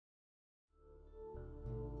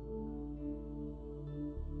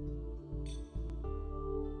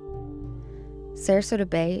Sarasota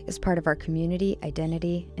Bay is part of our community,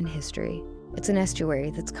 identity, and history. It's an estuary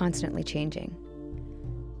that's constantly changing.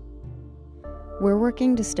 We're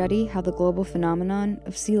working to study how the global phenomenon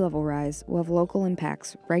of sea level rise will have local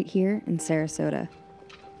impacts right here in Sarasota.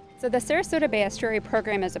 So the Sarasota Bay Estuary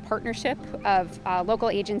Program is a partnership of local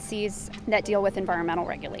agencies that deal with environmental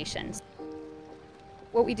regulations.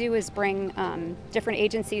 What we do is bring different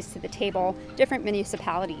agencies to the table, different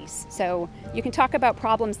municipalities, so you can talk about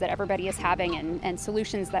problems that everybody is having and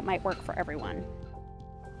solutions that might work for everyone.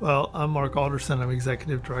 Well, I'm Mark Alderson. I'm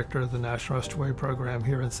Executive Director of the National Estuary Program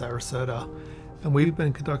here in Sarasota. And we've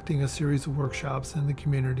been conducting a series of workshops in the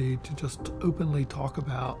community to just openly talk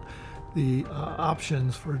about the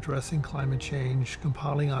options for addressing climate change,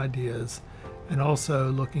 compiling ideas, and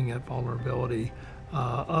also looking at vulnerability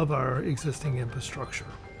of our existing infrastructure.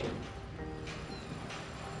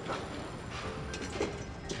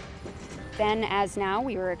 Then, as now,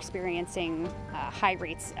 we were experiencing high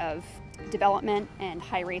rates of development and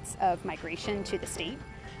high rates of migration to the state,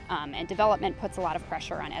 and development puts a lot of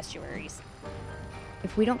pressure on estuaries.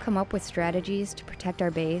 If we don't come up with strategies to protect our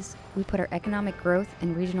bays, we put our economic growth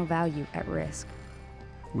and regional value at risk.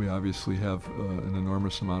 We obviously have an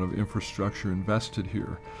enormous amount of infrastructure invested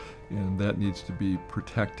here, and that needs to be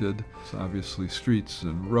protected. So obviously streets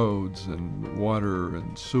and roads and water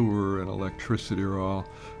and sewer and electricity are all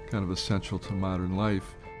kind of essential to modern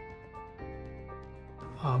life.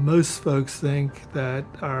 Most folks think that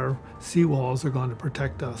our seawalls are going to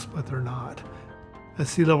protect us, but they're not. As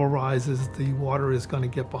sea level rises, the water is going to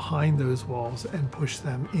get behind those walls and push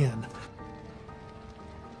them in.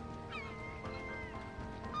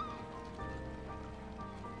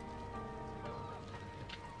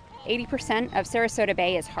 %80 of Sarasota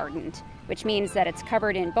Bay is hardened, which means that it's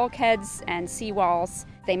covered in bulkheads and seawalls.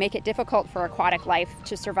 They make it difficult for aquatic life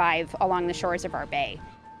to survive along the shores of our bay.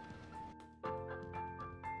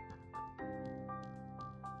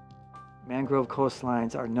 Mangrove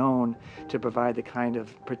coastlines are known to provide the kind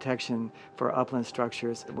of protection for upland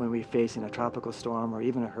structures when we're facing a tropical storm or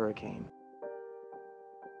even a hurricane.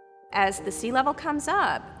 As the sea level comes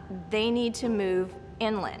up, they need to move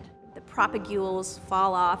inland. The propagules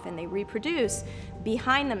fall off and they reproduce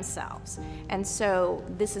behind themselves. And so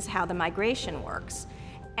this is how the migration works.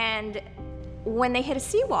 And when they hit a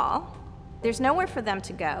seawall, there's nowhere for them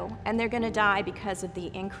to go, and they're going to die because of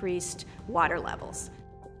the increased water levels.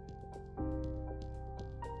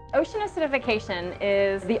 Ocean acidification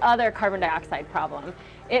is the other carbon dioxide problem.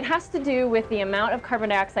 It has to do with the amount of carbon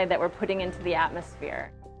dioxide that we're putting into the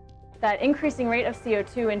atmosphere. That increasing rate of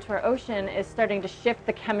CO2 into our ocean is starting to shift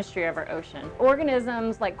the chemistry of our ocean.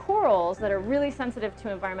 Organisms like corals that are really sensitive to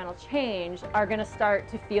environmental change are going to start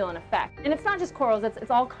to feel an effect. And it's not just corals, it's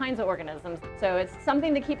all kinds of organisms. So it's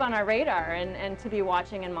something to keep on our radar and to be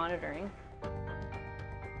watching and monitoring.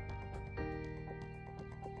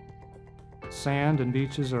 Sand and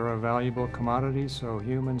beaches are a valuable commodity, so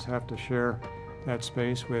humans have to share that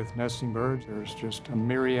space with nesting birds. There's just a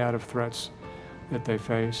myriad of threats that they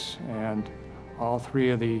face, and all three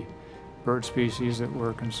of the bird species that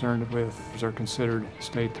we're concerned with are considered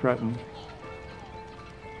state threatened.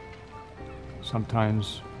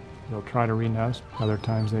 Sometimes they'll try to re-nest, other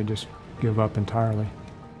times they just give up entirely.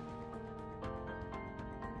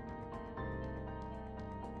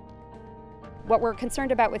 What we're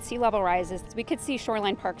concerned about with sea level rise is we could see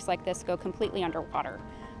shoreline parks like this go completely underwater,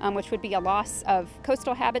 which would be a loss of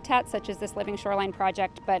coastal habitat such as this Living Shoreline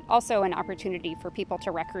project, but also an opportunity for people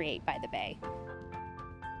to recreate by the bay.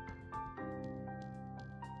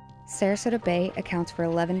 Sarasota Bay accounts for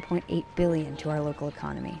 $11.8 billion to our local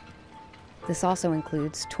economy. This also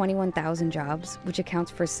includes 21,000 jobs, which accounts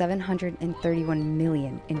for $731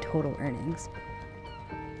 million in total earnings.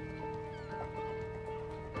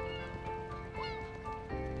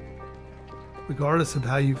 Regardless of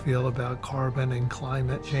how you feel about carbon and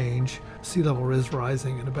climate change, sea level is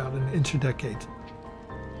rising at about an inch a decade.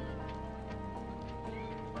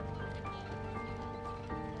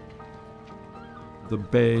 The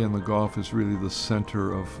bay and the Gulf is really the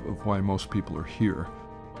center of why most people are here.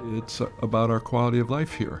 It's about our quality of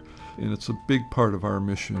life here, and it's a big part of our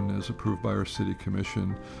mission as approved by our City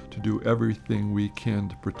Commission to do everything we can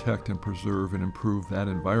to protect and preserve and improve that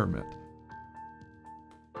environment.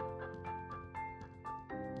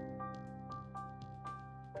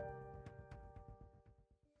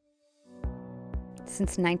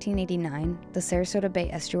 Since 1989, the Sarasota Bay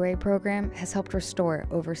Estuary Program has helped restore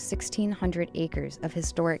over 1,600 acres of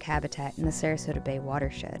historic habitat in the Sarasota Bay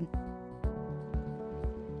watershed.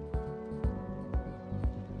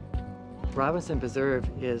 Robinson Preserve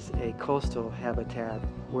is a coastal habitat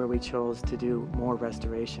where we chose to do more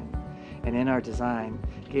restoration. and in our design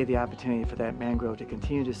gave the opportunity for that mangrove to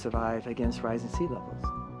continue to survive against rising sea levels.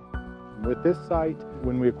 With this site,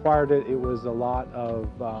 when we acquired it, it was a lot of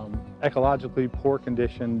ecologically poor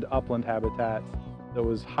conditioned upland habitats that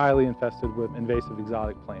was highly infested with invasive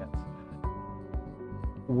exotic plants.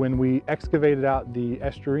 When we excavated out the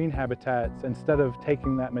estuarine habitats, instead of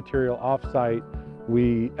taking that material off-site,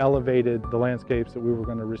 we elevated the landscapes that we were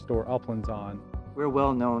going to restore uplands on. We're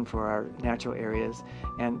well known for our natural areas,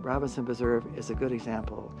 and Robinson Preserve is a good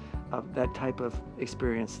example of that type of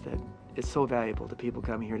experience that is so valuable to people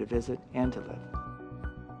coming here to visit and to live.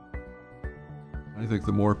 I think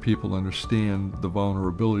the more people understand the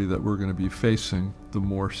vulnerability that we're going to be facing, the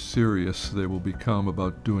more serious they will become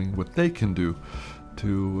about doing what they can do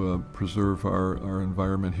to preserve our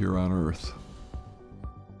environment here on Earth.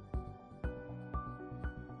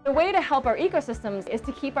 The way to help our ecosystems is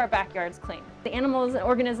to keep our backyards clean. The animals and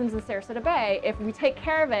organisms in Sarasota Bay, if we take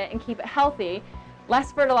care of it and keep it healthy,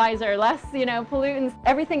 less fertilizer, less pollutants,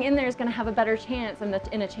 everything in there is going to have a better chance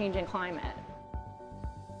in a changing climate.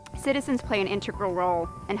 Citizens play an integral role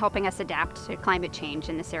in helping us adapt to climate change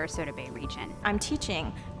in the Sarasota Bay region. I'm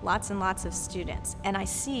teaching lots and lots of students, and I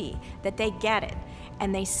see that they get it,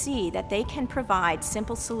 and they see that they can provide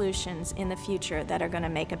simple solutions in the future that are going to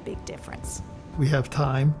make a big difference. We have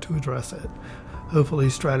time to address it. Hopefully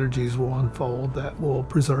strategies will unfold that will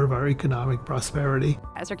preserve our economic prosperity.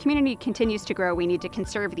 As our community continues to grow, we need to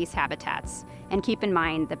conserve these habitats and keep in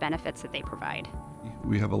mind the benefits that they provide.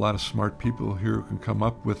 We have a lot of smart people here who can come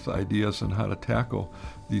up with ideas on how to tackle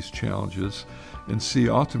these challenges and see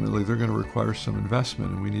ultimately they're going to require some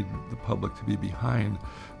investment, and we need the public to be behind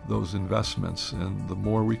those investments. And the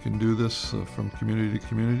more we can do this from community to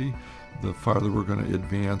community, the farther we're going to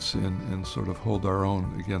advance and sort of hold our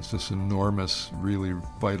own against this enormous, really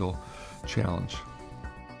vital challenge.